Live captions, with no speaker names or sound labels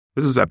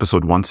This is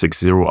episode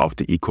 160 of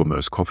the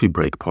e-commerce coffee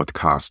break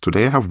podcast.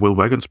 Today I have Will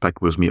Waggenspack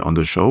with me on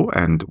the show,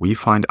 and we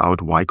find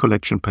out why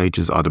collection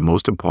pages are the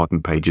most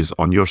important pages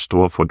on your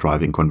store for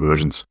driving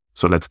conversions.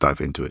 So let's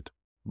dive into it.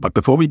 But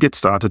before we get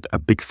started, a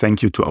big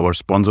thank you to our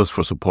sponsors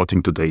for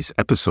supporting today's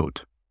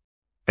episode.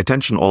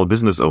 Attention all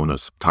business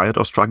owners, tired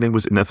of struggling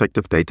with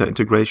ineffective data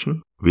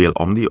integration? VL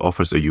Omni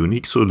offers a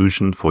unique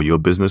solution for your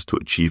business to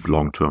achieve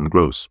long-term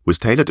growth. With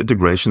tailored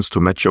integrations to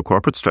match your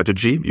corporate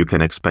strategy, you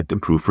can expect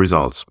improved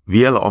results.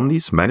 VL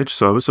Omni's managed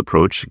service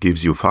approach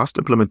gives you fast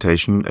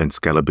implementation and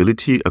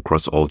scalability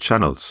across all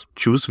channels.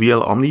 Choose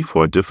VL Omni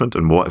for a different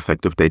and more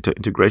effective data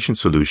integration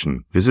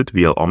solution. Visit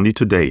VL Omni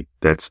today.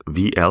 That's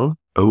VLOMNI.com.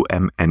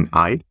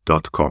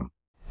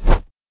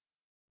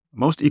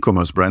 Most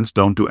e-commerce brands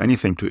don't do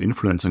anything to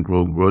influence and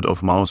grow word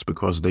of mouth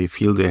because they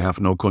feel they have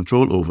no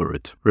control over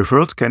it.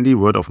 Referrals Candy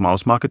word of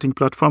mouth marketing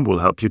platform will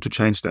help you to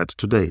change that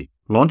today.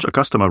 Launch a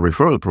customer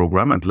referral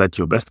program and let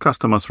your best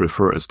customers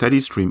refer a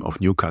steady stream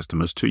of new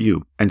customers to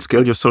you. And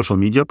scale your social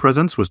media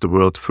presence with the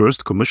world's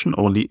first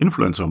commission-only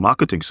influencer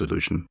marketing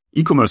solution.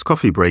 E-commerce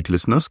coffee break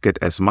listeners get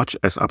as much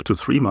as up to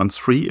 3 months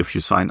free if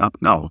you sign up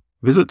now.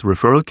 Visit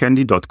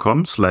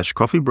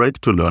referralcandy.com/coffeebreak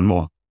to learn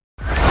more.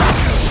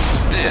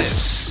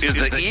 This is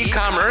the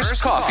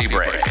e-commerce coffee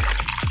break.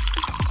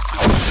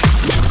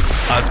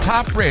 A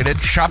top-rated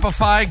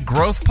Shopify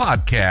growth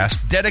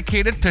podcast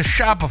dedicated to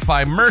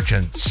Shopify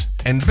merchants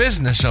and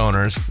business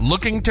owners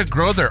looking to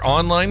grow their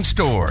online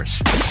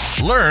stores.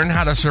 Learn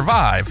how to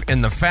survive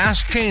in the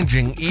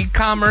fast-changing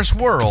e-commerce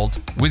world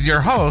with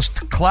your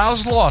host,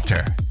 Klaus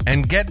Lauter,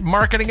 and get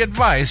marketing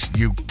advice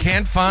you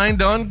can't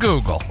find on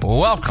Google.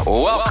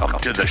 Welcome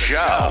to the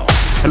show.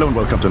 Hello and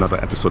welcome to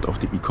another episode of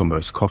the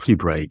e-commerce coffee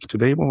break.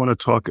 Today we want to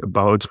talk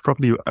about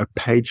probably a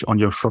page on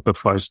your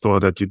Shopify store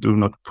that you do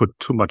not put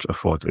too much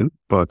effort in,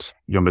 but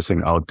you're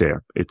missing out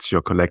there. It's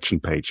your collection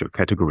page, your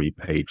category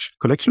page.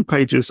 Collection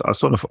pages are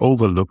sort of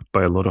overlooked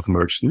by a lot of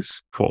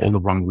merchants for all the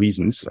wrong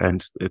reasons,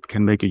 and it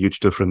can make a huge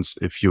difference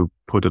if you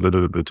put a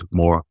little bit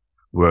more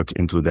work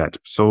into that.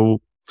 So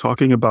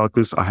talking about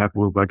this, I have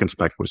Will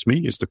Waggenspack with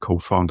me. He's the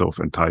co-founder of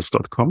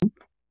Entice.com.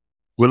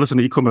 Will is an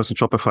e-commerce and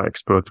Shopify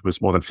expert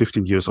with more than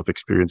 15 years of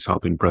experience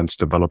helping brands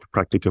develop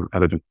practical,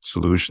 elegant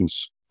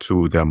solutions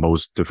to their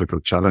most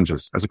difficult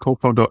challenges. As a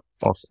co-founder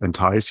of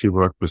Entice, he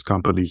worked with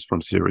companies from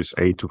Series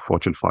A to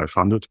Fortune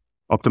 500,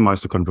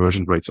 optimize the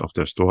conversion rates of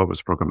their store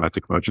with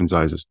programmatic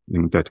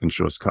merchandising that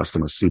ensures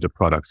customers see the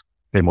products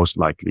they're most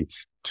likely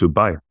to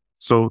buy.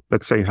 So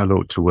let's say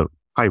hello to Will.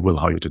 Hi, Will.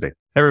 How are you today?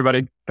 Hey,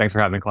 everybody. Thanks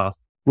for having me, Klaus.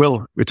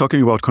 Will, we're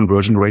talking about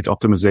conversion rate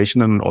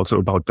optimization and also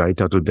about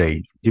data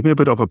today. Give me a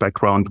bit of a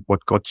background.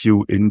 What got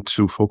you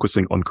into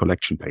focusing on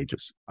collection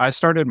pages? I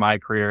started my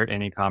career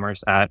in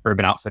e-commerce at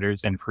Urban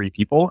Outfitters and Free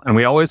People, and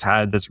we always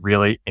had this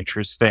really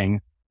interesting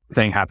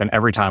thing happen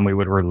every time we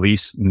would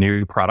release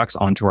new products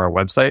onto our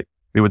website.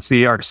 We would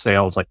see our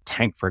sales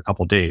tank for a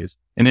couple days.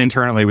 And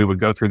internally, we would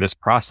go through this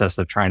process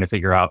of trying to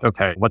figure out,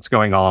 okay, what's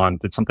going on?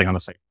 Did something on the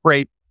site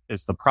break?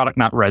 Is the product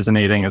not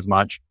resonating as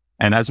much?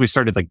 And as we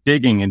started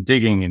digging,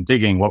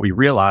 what we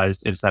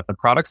realized is that the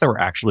products that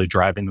were actually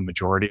driving the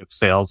majority of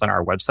sales on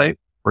our website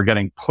were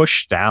getting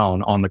pushed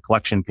down on the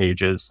collection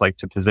pages,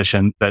 to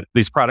position that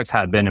these products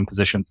had been in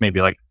positions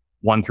maybe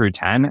 1 through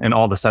 10. And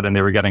all of a sudden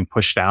they were getting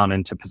pushed down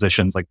into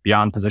positions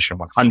beyond position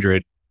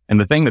 100.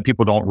 And the thing that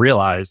people don't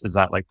realize is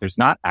that there's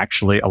not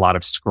actually a lot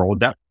of scroll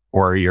depth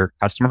for your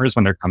customers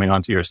when they're coming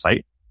onto your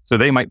site. So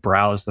they might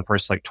browse the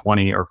first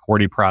 20 or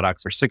 40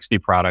 products or 60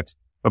 products.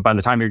 But by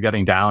the time you're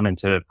getting down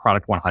into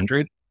product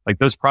 100,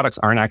 those products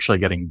aren't actually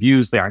getting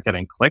views. They aren't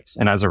getting clicks.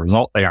 And as a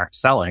result, they aren't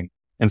selling.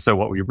 And so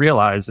what we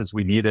realized is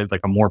we needed a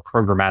more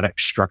programmatic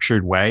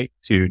structured way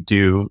to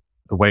do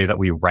the way that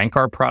we rank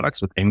our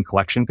products within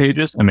collection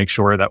pages and make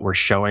sure that we're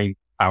showing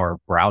our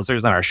browsers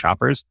and our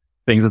shoppers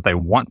things that they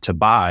want to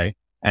buy,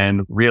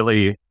 and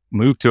really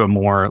move to a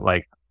more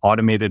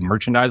automated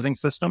merchandising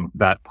system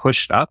that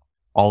pushed up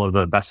all of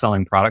the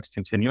best-selling products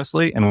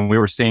continuously. And when we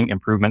were seeing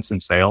improvements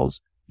in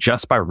sales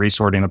just by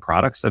resorting the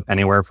products of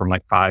anywhere from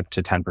 5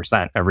 to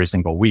 10% every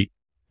single week.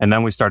 And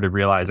then we started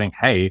realizing,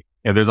 hey,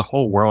 there's a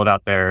whole world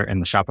out there in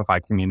the Shopify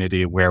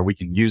community where we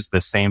can use the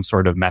same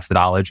sort of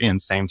methodology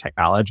and same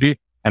technology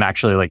and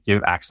actually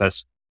give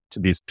access to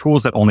these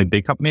tools that only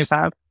big companies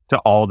have to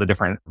all the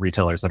different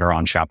retailers that are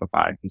on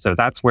Shopify. And so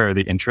that's where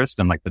the interest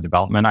and the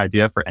development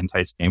idea for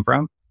Entice came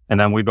from. And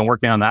then we've been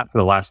working on that for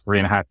the last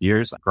 3.5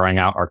 years, growing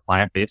out our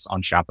client base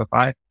on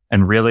Shopify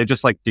and really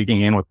just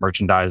digging in with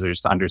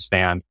merchandisers to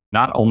understand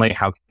not only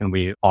how can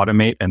we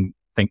automate and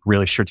think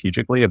really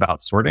strategically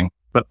about sorting,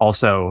 but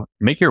also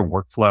make your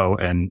workflow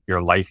and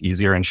your life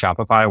easier in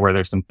Shopify, where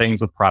there's some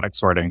things with product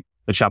sorting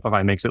that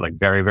Shopify makes it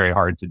very, very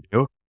hard to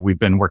do. We've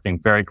been working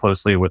very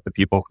closely with the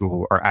people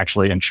who are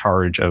actually in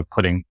charge of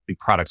putting the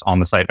products on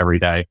the site every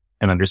day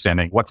and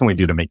understanding what can we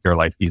do to make your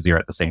life easier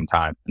at the same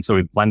time. And so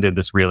we've blended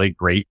this really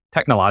great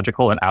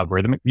technological and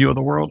algorithmic view of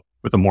the world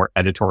with a more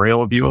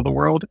editorial view of the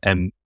world,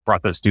 and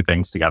brought those two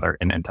things together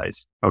in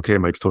Entice. Okay,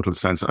 makes total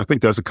sense. I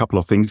think there's a couple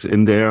of things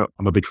in there.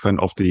 I'm a big fan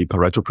of the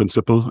Pareto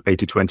principle,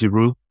 80-20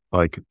 rule,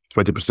 like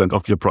 20%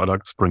 of your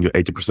products bring you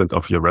 80%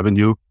 of your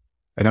revenue.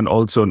 And then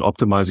also in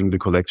optimizing the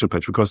collection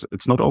page, because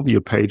it's not only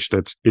a page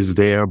that is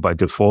there by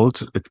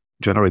default, it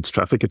generates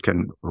traffic, it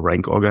can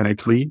rank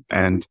organically.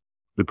 And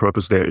the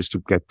purpose there is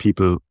to get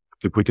people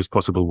the quickest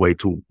possible way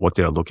to what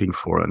they're looking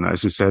for. And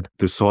as you said,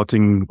 the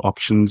sorting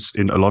options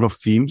in a lot of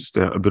themes,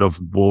 they're a bit of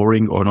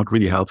boring or not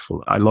really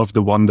helpful. I love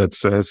the one that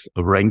says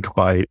rank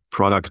by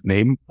product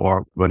name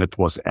or when it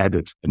was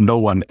added. No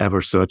one ever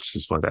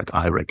searches for that,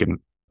 I reckon.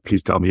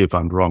 Please tell me if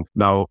I'm wrong.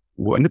 Now,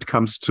 when it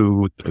comes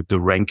to the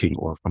ranking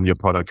or from your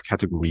product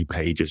category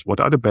pages, what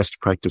are the best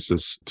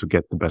practices to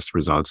get the best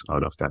results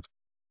out of that?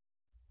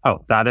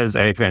 Oh, that is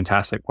a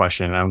fantastic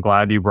question. I'm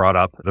glad you brought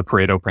up the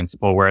Pareto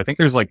principle, where I think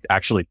there's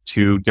actually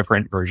two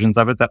different versions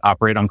of it that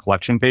operate on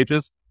collection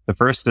pages. The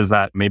first is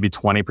that maybe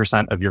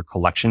 20% of your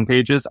collection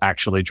pages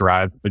actually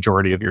drive the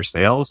majority of your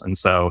sales. And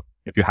so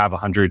if you have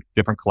 100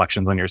 different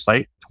collections on your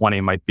site, 20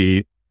 might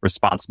be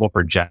responsible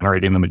for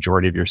generating the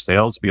majority of your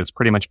sales, because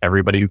pretty much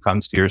everybody who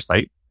comes to your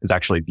site is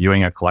actually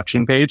viewing a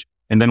collection page.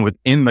 And then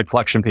within the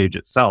collection page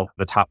itself,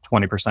 the top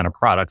 20% of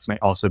products may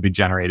also be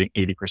generating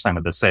 80%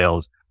 of the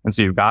sales. And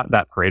so you've got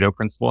that Pareto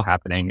principle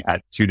happening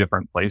at two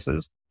different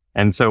places.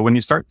 And so when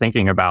you start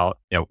thinking about,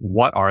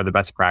 what are the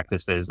best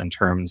practices in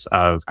terms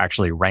of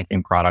actually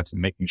ranking products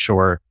and making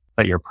sure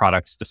that your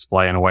products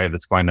display in a way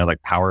that's going to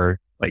power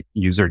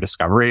user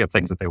discovery of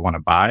things that they want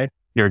to buy,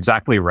 you're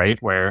exactly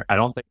right, where I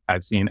don't think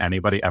I've seen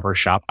anybody ever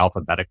shop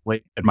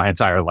alphabetically in my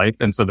entire life.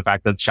 And so the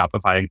fact that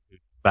Shopify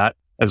includes that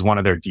as one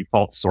of their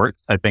default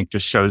sorts, I think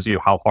just shows you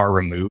how far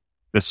removed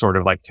this sort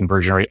of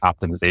conversion rate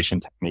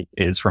optimization technique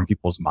is from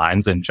people's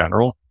minds in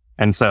general.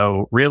 And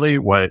so really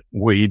what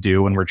we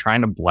do when we're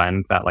trying to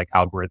blend that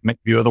algorithmic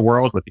view of the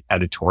world with the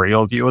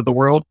editorial view of the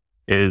world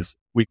is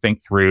we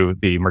think through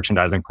the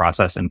merchandising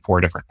process in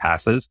 4 different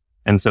passes.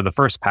 And so the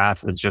first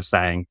pass is just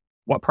saying,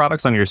 what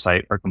products on your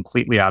site are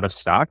completely out of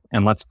stock?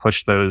 And let's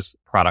push those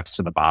products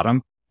to the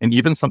bottom. And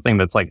even something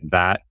that's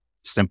that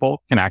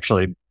simple can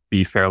actually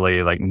be fairly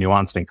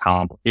nuanced and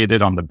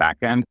complicated on the back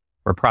end,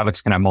 where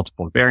products can have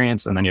multiple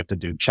variants. And then you have to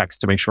do checks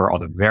to make sure all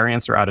the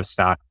variants are out of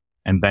stock.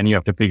 And then you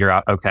have to figure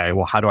out, okay,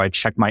 well, how do I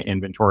check my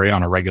inventory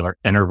on a regular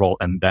interval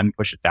and then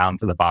push it down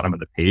to the bottom of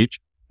the page?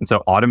 And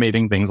so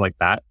automating things like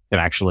that can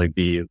actually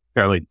be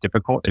fairly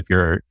difficult if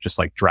you're just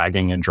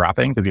dragging and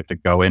dropping, because you have to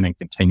go in and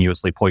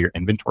continuously pull your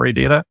inventory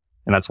data.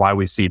 And that's why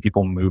we see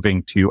people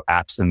moving to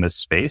apps in this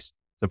space.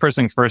 So first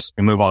things first,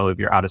 we move all of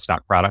your out of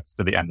stock products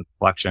to the end of the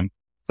collection.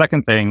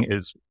 Second thing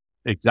is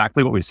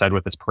exactly what we said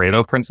with this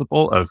Pareto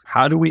principle of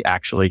how do we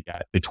actually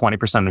get the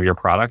 20% of your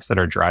products that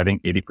are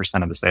driving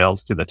 80% of the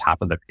sales to the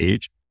top of the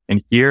page.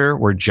 And here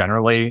we're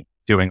generally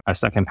doing a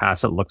second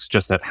pass that looks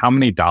just at how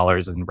many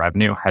dollars in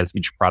revenue has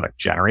each product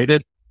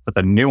generated. But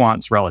the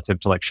nuance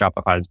relative to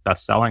Shopify's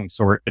best selling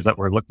sort is that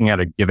we're looking at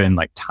a given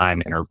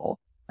time interval.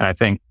 And I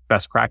think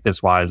best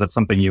practice wise, that's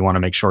something you want to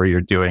make sure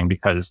you're doing,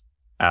 because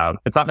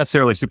it's not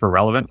necessarily super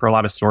relevant for a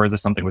lot of stores if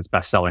something was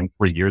best selling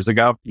 3 years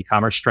ago.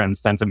 E-commerce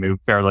trends tend to move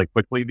fairly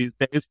quickly these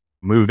days.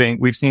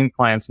 We've seen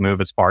clients move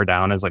as far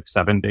down as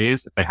 7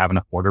 days if they have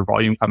enough order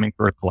volume coming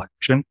through a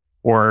collection,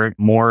 or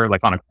more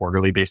on a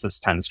quarterly basis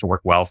tends to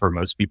work well for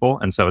most people.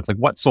 And so it's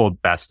what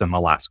sold best in the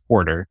last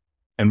quarter.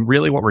 And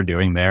really what we're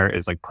doing there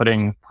is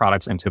putting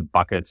products into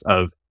buckets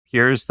of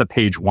here's the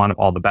page 1 of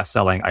all the best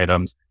selling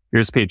items.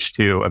 Here's page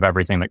 2 of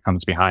everything that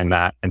comes behind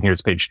that. And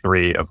here's page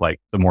 3 of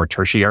the more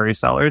tertiary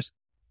sellers.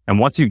 And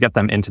once you get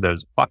them into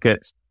those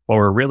buckets, what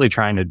we're really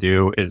trying to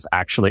do is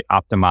actually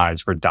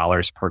optimize for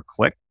dollars per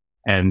click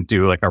and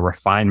do a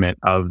refinement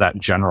of that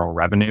general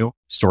revenue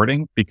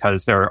sorting,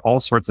 because there are all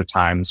sorts of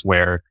times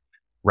where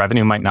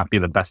revenue might not be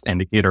the best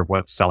indicator of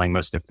what's selling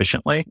most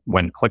efficiently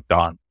when clicked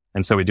on.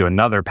 And so we do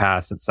another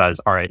pass that says,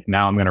 all right,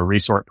 now I'm going to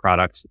resort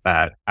products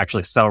that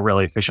actually sell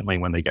really efficiently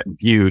when they get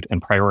viewed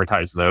and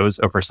prioritize those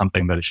over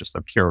something that is just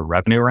a pure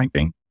revenue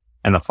ranking.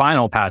 And the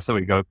final pass that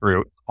we go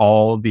through,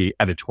 all the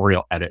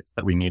editorial edits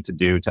that we need to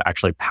do to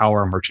actually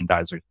power a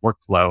merchandiser's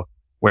workflow,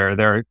 where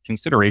there are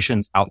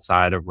considerations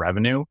outside of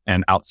revenue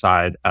and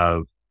outside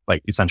of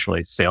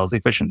essentially sales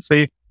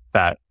efficiency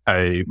that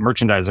a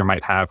merchandiser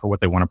might have for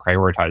what they want to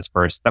prioritize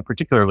first. That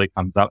particularly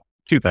comes up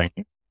 2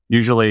 things.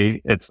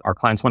 Usually it's our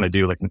clients want to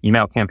do an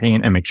email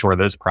campaign and make sure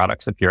those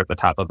products appear at the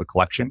top of the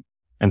collection.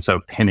 And so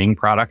pinning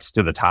products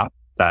to the top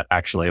that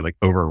actually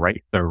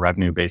overwrite their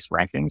revenue-based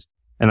rankings.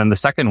 And then the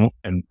second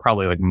and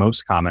probably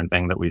most common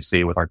thing that we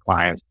see with our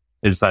clients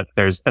is that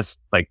there's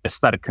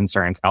aesthetic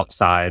concerns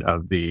outside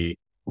of the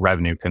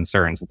revenue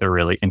concerns that they're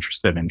really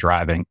interested in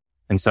driving.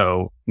 And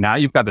so now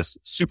you've got this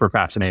super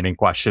fascinating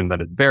question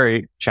that is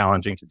very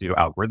challenging to do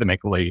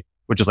algorithmically,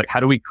 which is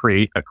how do we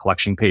create a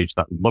collection page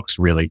that looks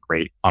really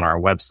great on our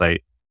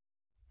website,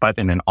 but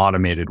in an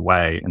automated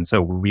way? And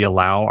so we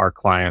allow our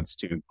clients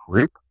to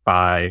group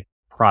by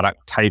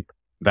product type,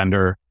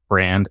 vendor,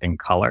 brand, and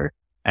color.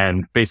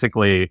 And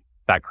basically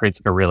that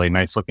creates a really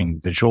nice looking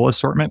visual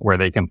assortment where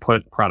they can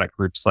put product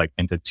groups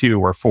into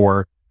 2 or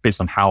 4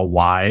 based on how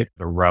wide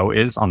the row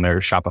is on their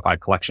Shopify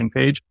collection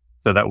page,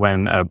 so that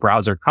when a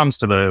browser comes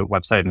to the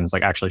website and is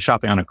like actually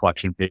shopping on a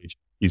collection page,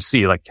 you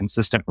see like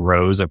consistent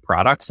rows of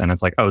products. And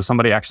it's like, oh,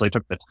 somebody actually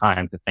took the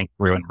time to think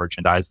through and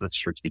merchandise this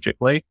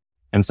strategically.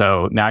 And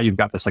so now you've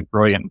got this like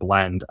brilliant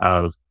blend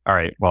of, all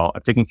right, well,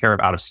 I've taken care of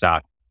out of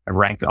stock. I've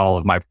ranked all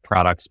of my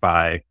products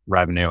by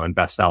revenue and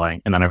best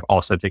selling. And then I've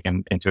also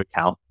taken into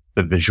account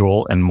the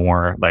visual and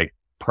more like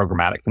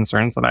programmatic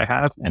concerns that I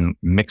have, and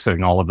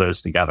mixing all of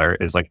those together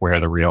is like where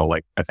the real,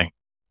 like, I think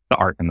the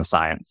art and the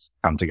science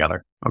come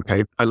together.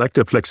 Okay. I like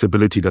the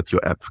flexibility that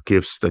your app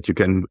gives, that you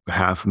can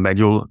have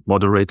manual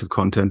moderated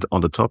content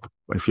on the top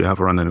if you have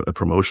a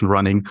promotion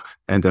running,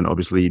 and then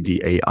obviously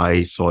the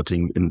AI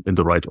sorting in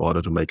the right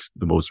order to make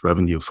the most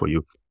revenue for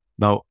you.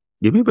 Now,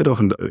 give me a bit of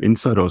an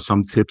insight or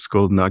some tips,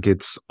 gold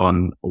nuggets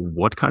on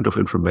what kind of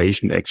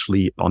information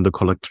actually on the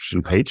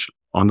collection page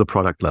on the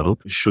product level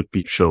should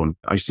be shown.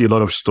 I see a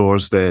lot of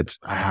stores that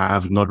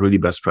have not really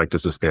best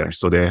practices there.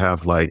 So they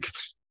have like,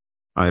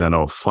 I don't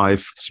know,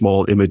 5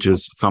 small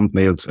images,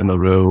 thumbnails in a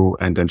row,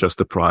 and then just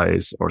the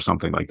price or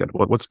something like that.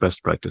 What's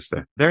best practice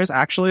there? There's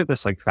actually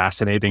this like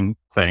fascinating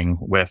thing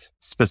with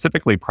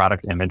specifically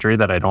product imagery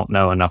that I don't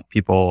know enough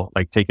people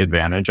like take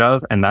advantage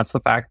of. And that's the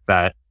fact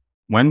that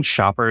when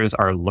shoppers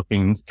are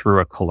looking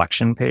through a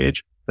collection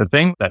page, the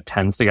thing that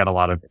tends to get a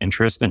lot of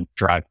interest and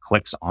drive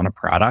clicks on a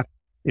product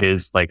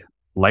is like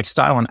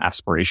lifestyle and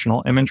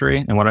aspirational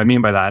imagery. And what I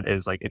mean by that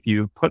is like, if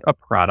you put a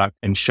product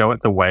and show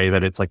it the way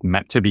that it's like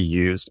meant to be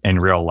used in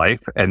real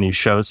life, and you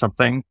show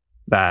something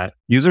that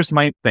users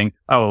might think,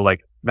 oh,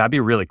 like that'd be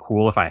really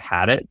cool if I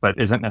had it, but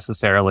isn't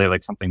necessarily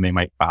like something they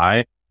might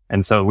buy.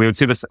 And so we would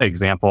see this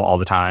example all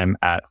the time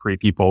at Free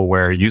People,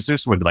 where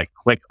users would like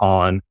click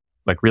on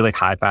like really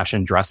high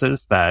fashion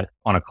dresses that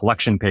on a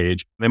collection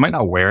page, they might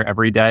not wear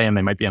every day. And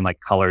they might be in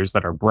like colors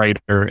that are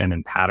brighter and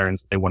in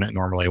patterns that they wouldn't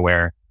normally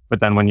wear. But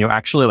then when you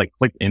actually like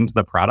click into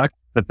the product,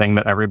 the thing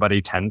that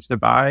everybody tends to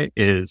buy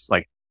is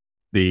like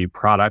the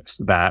products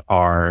that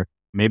are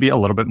maybe a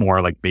little bit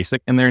more like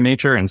basic in their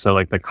nature. And so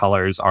like the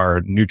colors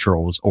are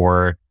neutrals,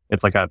 or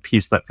it's like a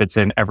piece that fits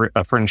in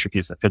a furniture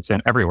piece that fits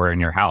in everywhere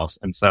in your house.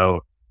 And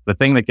so the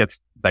thing that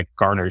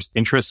garners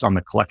interest on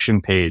the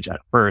collection page at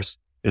first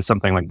is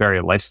something like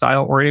very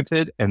lifestyle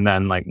oriented. And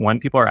then like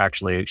when people are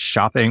actually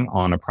shopping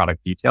on a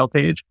product detail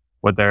page,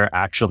 what they're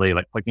actually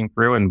like clicking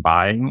through and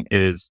buying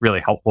is really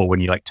helpful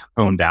when you like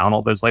tone down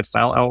all those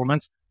lifestyle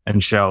elements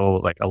and show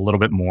like a little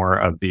bit more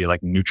of the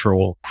like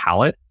neutral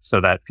palette,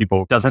 so that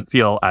people doesn't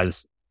feel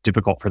as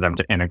difficult for them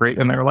to integrate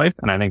in their life.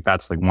 And I think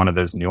that's like one of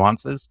those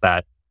nuances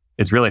that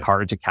is really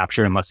hard to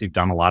capture unless you've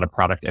done a lot of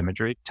product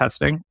imagery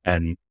testing,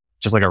 and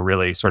just like a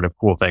really sort of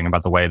cool thing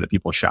about the way that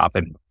people shop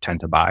and tend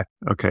to buy.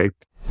 Okay.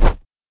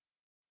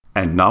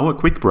 And now a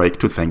quick break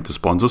to thank the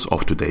sponsors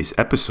of today's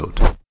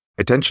episode.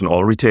 Attention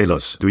all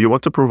retailers. Do you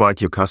want to provide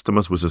your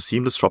customers with a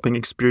seamless shopping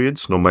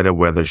experience no matter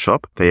where they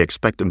shop? They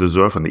expect and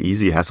deserve an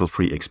easy,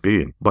 hassle-free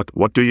experience. But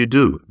what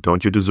do?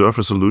 Don't you deserve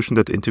a solution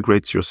that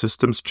integrates your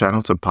systems,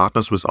 channels, and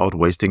partners without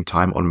wasting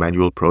time on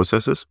manual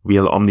processes?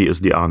 VL Omni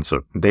is the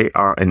answer. They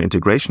are an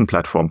integration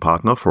platform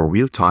partner for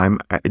real-time,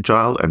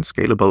 agile, and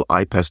scalable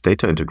iPaaS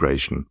data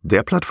integration.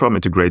 Their platform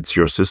integrates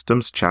your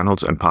systems,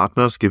 channels, and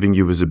partners, giving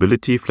you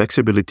visibility,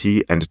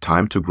 flexibility, and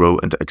time to grow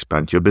and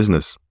expand your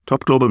business.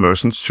 Top global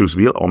merchants choose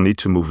VL Omni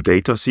to move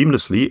data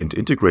seamlessly and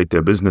integrate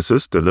their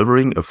businesses,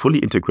 delivering a fully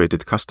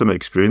integrated customer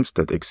experience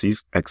that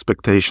exceeds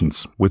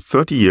expectations. With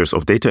 30 years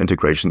of data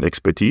integration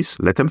expertise,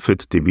 let them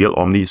fit the VL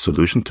Omni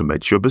solution to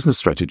match your business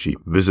strategy.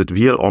 Visit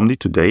VL Omni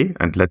today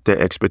and let their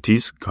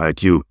expertise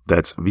guide you.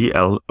 That's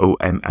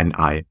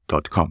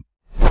VLOMNI.com.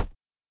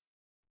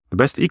 The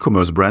best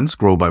e-commerce brands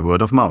grow by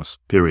word of mouth,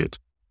 period.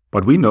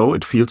 But we know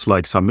it feels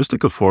like some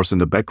mystical force in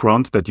the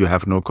background that you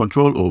have no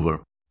control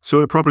over. So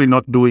you're probably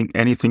not doing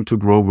anything to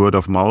grow word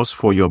of mouth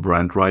for your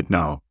brand right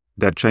now.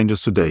 That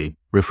changes today.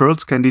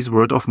 Referrals Candy's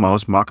word of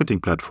mouth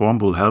marketing platform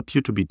will help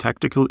you to be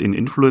tactical in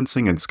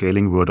influencing and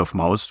scaling word of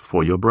mouth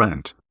for your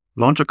brand.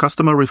 Launch a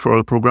customer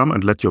referral program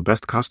and let your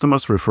best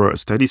customers refer a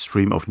steady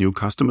stream of new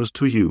customers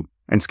to you.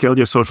 And scale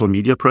your social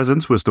media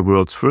presence with the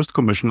world's first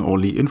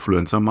commission-only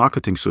influencer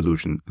marketing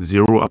solution,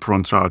 0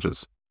 upfront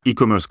charges.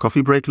 E-commerce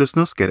Coffee Break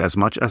listeners get as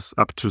much as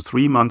up to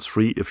 3 months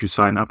free if you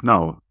sign up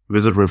now.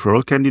 Visit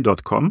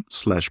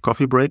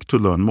referralcandy.com/coffeebreak to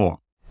learn more.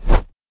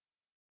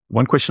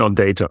 One question on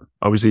data.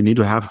 Obviously, you need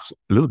to have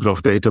a little bit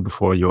of data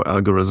before your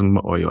algorithm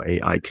or your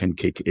AI can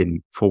kick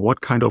in. For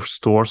what kind of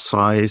store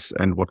size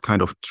and what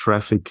kind of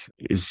traffic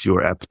is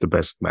your app the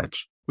best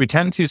match? We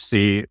tend to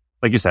see,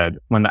 like you said,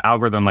 when the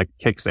algorithm like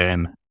kicks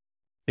in,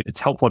 it's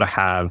helpful to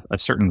have a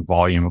certain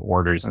volume of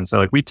orders. And so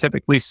like we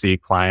typically see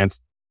clients,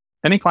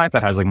 any client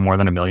that has like more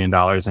than $1 million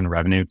in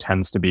revenue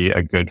tends to be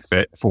a good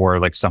fit for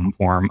like some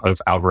form of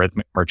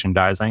algorithmic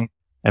merchandising.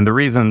 And the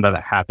reason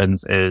that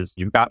happens is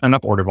you've got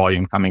enough order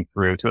volume coming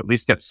through to at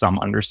least get some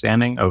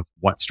understanding of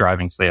what's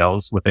driving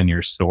sales within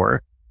your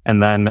store.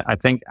 And then I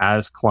think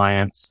as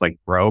clients like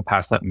grow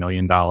past that $1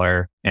 million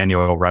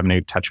annual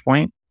revenue touch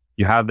point,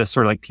 you have this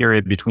sort of like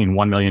period between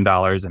 $1 million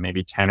and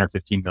maybe $10 or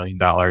 $15 million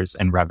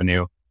in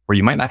revenue where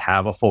you might not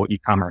have a full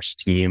e-commerce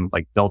team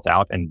like built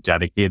out and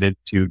dedicated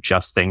to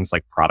just things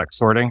like product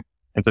sorting.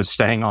 And so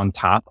staying on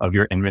top of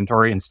your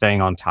inventory and staying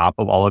on top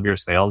of all of your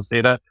sales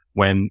data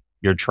when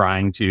you're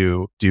trying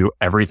to do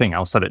everything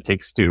else that it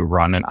takes to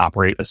run and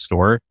operate a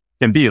store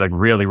can be like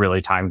really,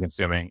 really time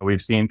consuming.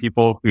 We've seen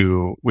people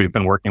who we've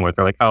been working with,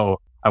 they're like, oh,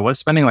 I was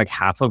spending like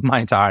half of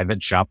my time at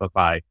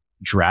Shopify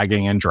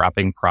dragging and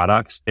dropping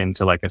products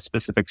into like a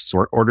specific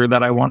sort order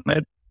that I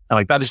wanted. And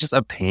like, that is just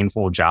a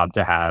painful job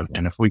to have.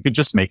 And if we could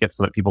just make it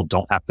so that people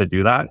don't have to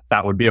do that,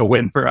 that would be a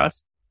win for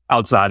us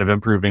outside of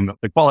improving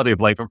the quality of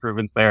life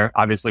improvements there.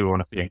 Obviously, we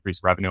want to see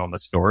increased revenue on the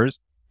stores.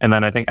 And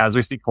then I think as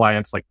we see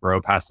clients like grow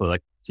past the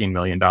like $15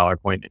 million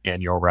point in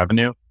annual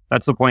revenue,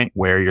 that's the point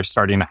where you're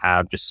starting to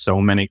have just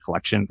so many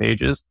collection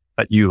pages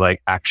that you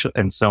like actually,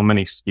 and so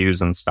many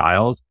SKUs and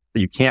styles that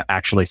you can't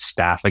actually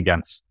staff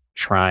against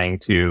trying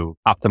to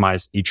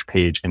optimize each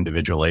page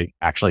individually,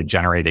 actually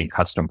generating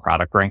custom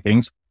product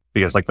rankings,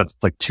 because like that's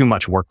like too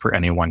much work for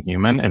any one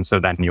human. And so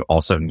then you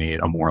also need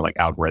a more like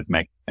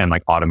algorithmic and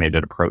like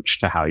automated approach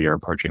to how you're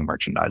approaching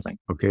merchandising.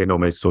 Okay, no,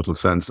 makes total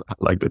sense. I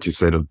like that you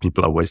said that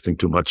people are wasting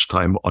too much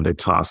time on a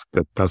task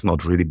that does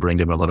not really bring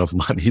them a lot of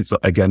money. So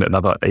again,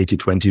 another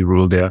 80-20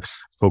 rule there.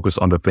 Focus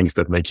on the things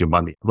that make you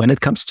money. When it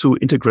comes to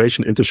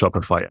integration into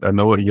Shopify, I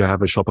know you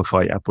have a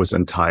Shopify app with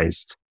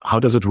Entice. How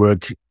does it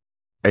work?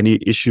 Any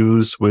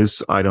issues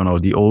with, I don't know,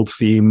 the old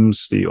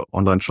themes, the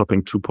online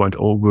shopping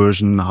 2.0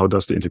 version? How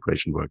does the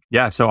integration work?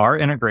 Yeah, so our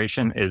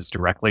integration is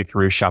directly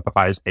through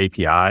Shopify's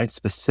API,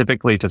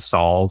 specifically to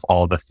solve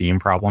all the theme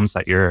problems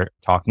that you're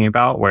talking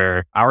about,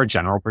 where our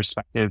general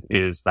perspective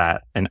is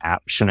that an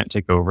app shouldn't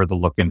take over the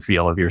look and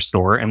feel of your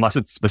store unless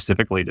it's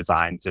specifically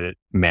designed to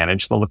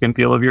manage the look and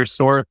feel of your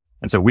store.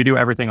 And so we do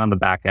everything on the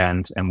back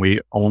end, and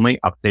we only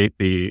update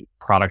the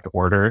product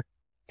order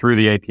through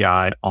the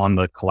API on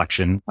the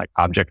collection like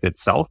object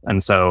itself.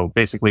 And so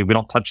basically we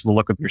don't touch the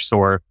look of your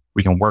store.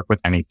 We can work with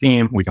any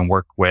theme. We can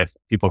work with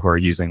people who are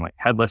using like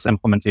headless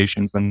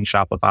implementations in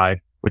Shopify,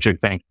 which I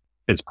think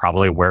is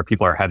probably where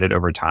people are headed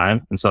over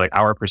time. And so like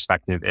our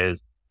perspective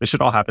is this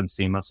should all happen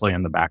seamlessly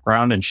in the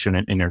background and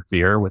shouldn't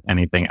interfere with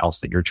anything else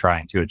that you're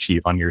trying to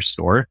achieve on your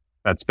store.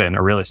 That's been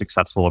a really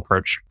successful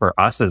approach for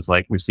us, is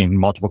like we've seen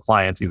multiple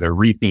clients either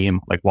retheme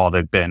like while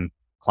they've been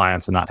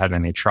clients and not had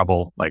any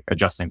trouble like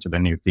adjusting to the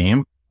new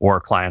theme, or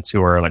clients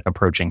who are like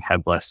approaching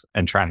headless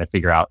and trying to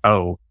figure out,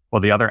 oh,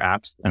 well, the other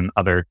apps and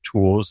other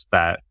tools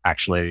that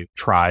actually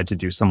try to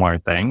do similar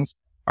things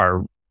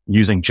are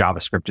using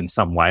JavaScript in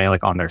some way,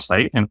 like on their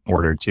site in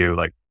order to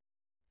like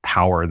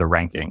power the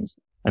rankings.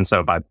 And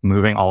so by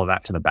moving all of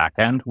that to the back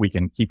end, we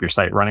can keep your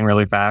site running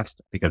really fast,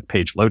 because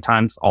page load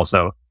times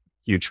also a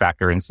huge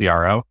factor in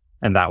CRO.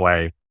 And that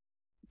way,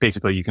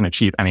 basically you can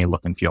achieve any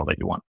look and feel that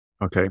you want.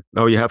 Okay.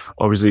 Now you have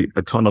obviously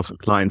a ton of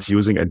clients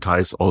using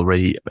Entice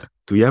already.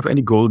 Do you have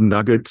any golden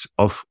nuggets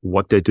of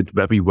what they did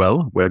very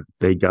well, where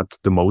they got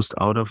the most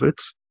out of it?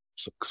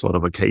 So, sort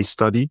of a case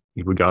study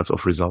in regards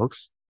of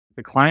results?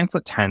 The clients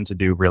that tend to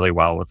do really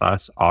well with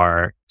us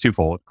are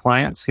twofold.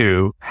 Clients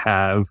who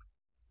have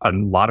a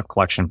lot of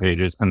collection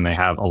pages and they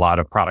have a lot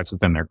of products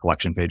within their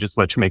collection pages,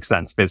 which makes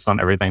sense based on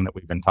everything that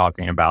we've been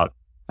talking about.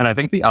 And I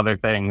think the other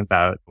thing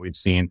that we've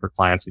seen for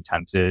clients who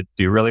tend to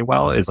do really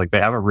well is like they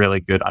have a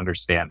really good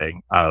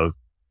understanding of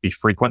the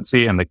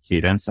frequency and the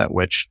cadence at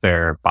which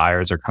their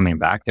buyers are coming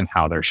back and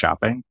how they're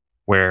shopping,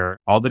 where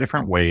all the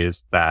different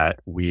ways that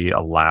we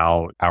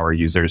allow our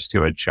users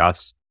to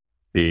adjust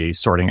the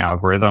sorting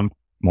algorithm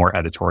more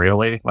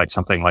editorially, like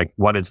something like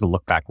what is the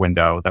look back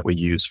window that we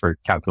use for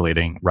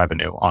calculating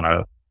revenue on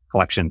a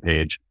collection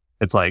page.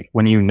 It's like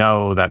when you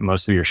know that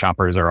most of your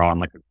shoppers are on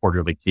like a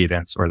quarterly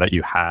cadence, or that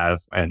you have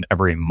an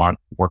every month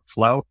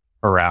workflow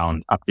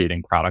around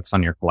updating products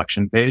on your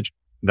collection page,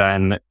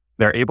 then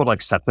they're able to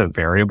like set the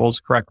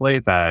variables correctly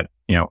that,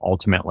 you know,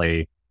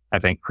 ultimately I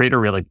think create a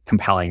really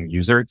compelling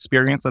user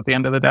experience at the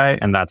end of the day.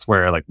 And that's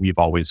where like we've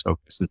always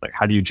focused, is like,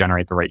 how do you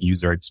generate the right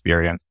user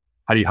experience?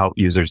 How do you help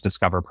users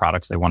discover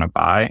products they want to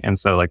buy? And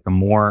so like the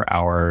more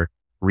our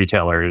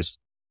retailers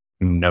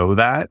know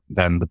that,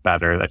 then the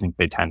better I think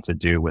they tend to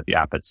do with the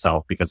app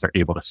itself, because they're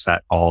able to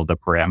set all the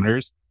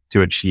parameters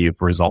to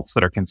achieve results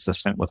that are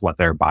consistent with what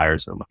their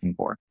buyers are looking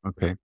for.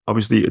 Okay.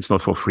 Obviously, it's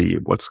not for free.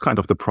 What's kind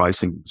of the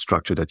pricing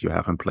structure that you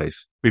have in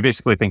place? We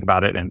basically think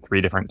about it in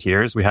 3 different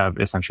tiers. We have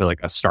essentially like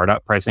a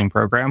startup pricing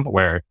program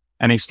where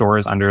any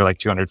stores under like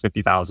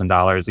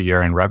 $250,000 a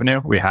year in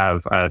revenue, we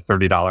have a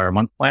 $30 a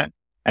month plan.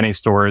 Any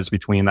stores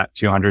between that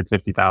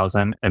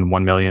 $250,000 and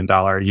 $1 million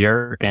a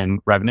year in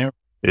revenue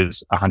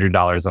is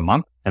 $100 a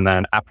month. And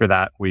then after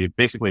that, we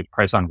basically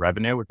price on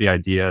revenue with the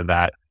idea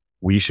that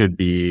we should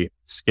be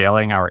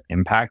scaling our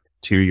impact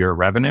to your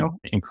revenue.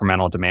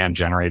 Incremental demand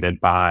generated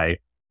by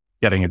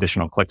getting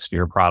additional clicks to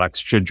your products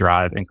should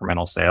drive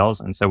incremental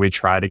sales. And so we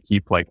try to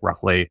keep like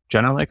roughly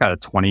generally like a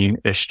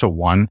 20-ish to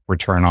 1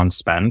 return on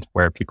spend,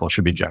 where people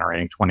should be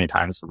generating 20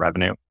 times the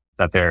revenue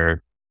that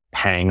they're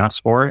paying us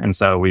for. And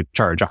so we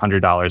charge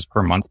 $100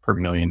 per month per $1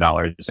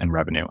 million in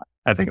revenue.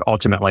 I think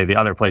ultimately the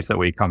other place that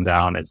we come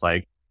down is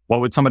like, what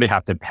would somebody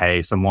have to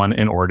pay someone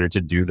in order to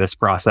do this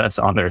process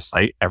on their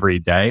site every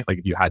day? Like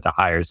if you had to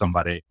hire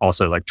somebody,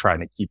 also like trying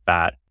to keep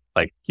that,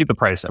 like keep the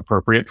price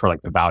appropriate for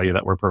like the value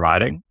that we're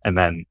providing, and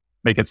then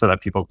make it so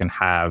that people can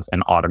have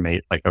and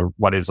automate like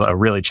what is a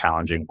really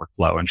challenging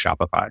workflow in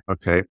Shopify.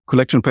 Okay.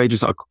 Collection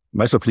pages are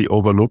massively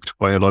overlooked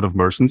by a lot of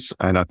merchants.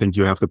 And I think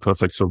you have the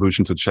perfect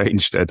solution to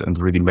change that and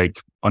really make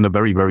on a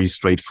very, very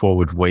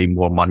straightforward way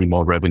more money,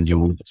 more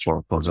revenue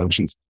for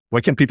merchants.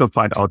 Where can people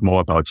find out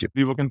more about you?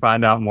 People can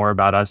find out more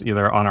about us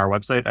either on our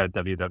website at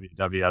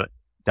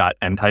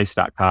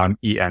www.entice.com,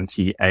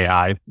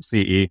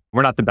 ENTAICE.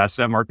 We're not the best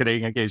at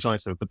marketing occasionally,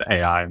 so we put the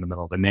AI in the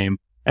middle of the name.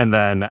 And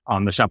then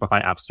on the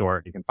Shopify App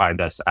Store, you can find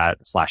us at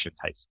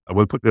 /entice. I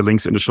will put the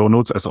links in the show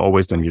notes as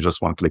always, then you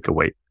just one click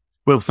away.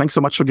 Well, thanks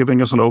so much for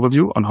giving us an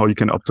overview on how you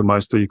can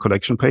optimize the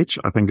collection page.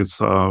 I think it's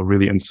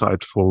really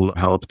insightful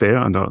help there,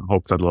 and I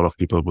hope that a lot of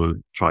people will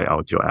try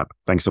out your app.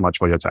 Thanks so much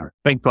for your time.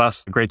 Thanks,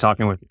 Plus. Great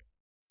talking with you.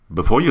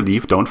 Before you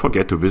leave, don't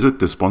forget to visit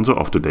the sponsor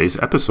of today's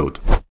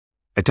episode.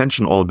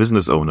 Attention all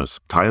business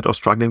owners. Tired of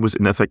struggling with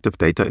ineffective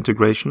data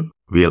integration?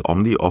 VL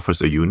Omni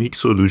offers a unique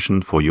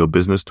solution for your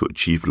business to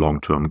achieve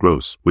long-term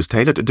growth. With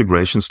tailored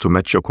integrations to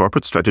match your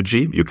corporate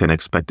strategy, you can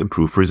expect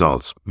improved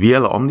results.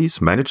 VL Omni's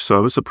managed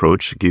service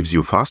approach gives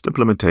you fast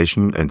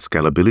implementation and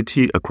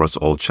scalability across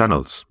all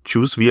channels.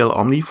 Choose VL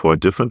Omni for a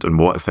different and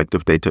more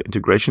effective data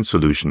integration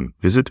solution.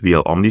 Visit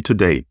VL Omni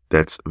today.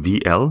 That's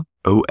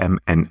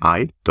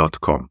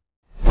VLOMNI.com.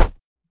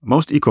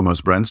 Most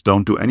e-commerce brands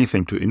don't do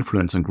anything to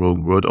influence and grow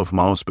word of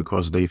mouth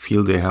because they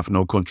feel they have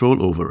no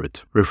control over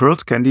it.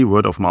 Referrals Candy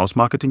word of mouth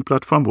marketing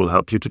platform will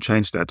help you to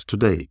change that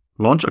today.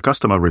 Launch a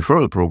customer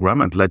referral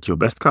program and let your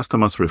best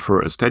customers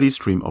refer a steady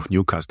stream of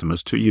new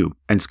customers to you.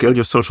 And scale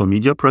your social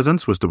media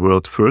presence with the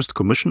world's first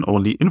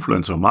commission-only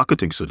influencer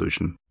marketing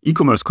solution.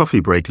 E-commerce Coffee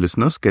Break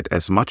listeners get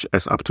as much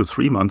as up to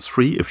 3 months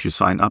free if you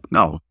sign up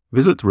now.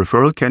 Visit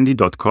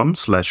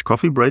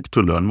referralcandy.com/coffeebreak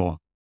to learn more.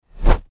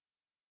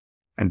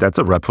 And that's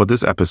a wrap for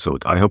this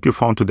episode. I hope you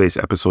found today's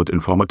episode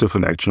informative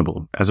and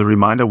actionable. As a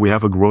reminder, we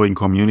have a growing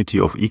community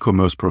of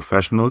e-commerce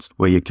professionals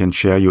where you can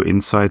share your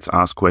insights,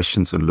 ask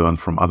questions, and learn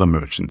from other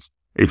merchants.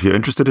 If you're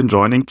interested in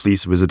joining,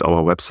 please visit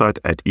our website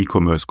at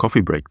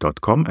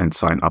ecommercecoffeebreak.com and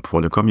sign up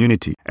for the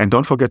community. And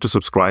don't forget to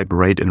subscribe,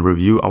 rate, and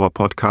review our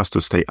podcast to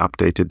stay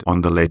updated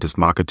on the latest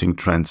marketing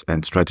trends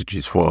and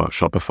strategies for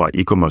Shopify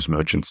e-commerce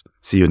merchants.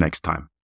 See you next time.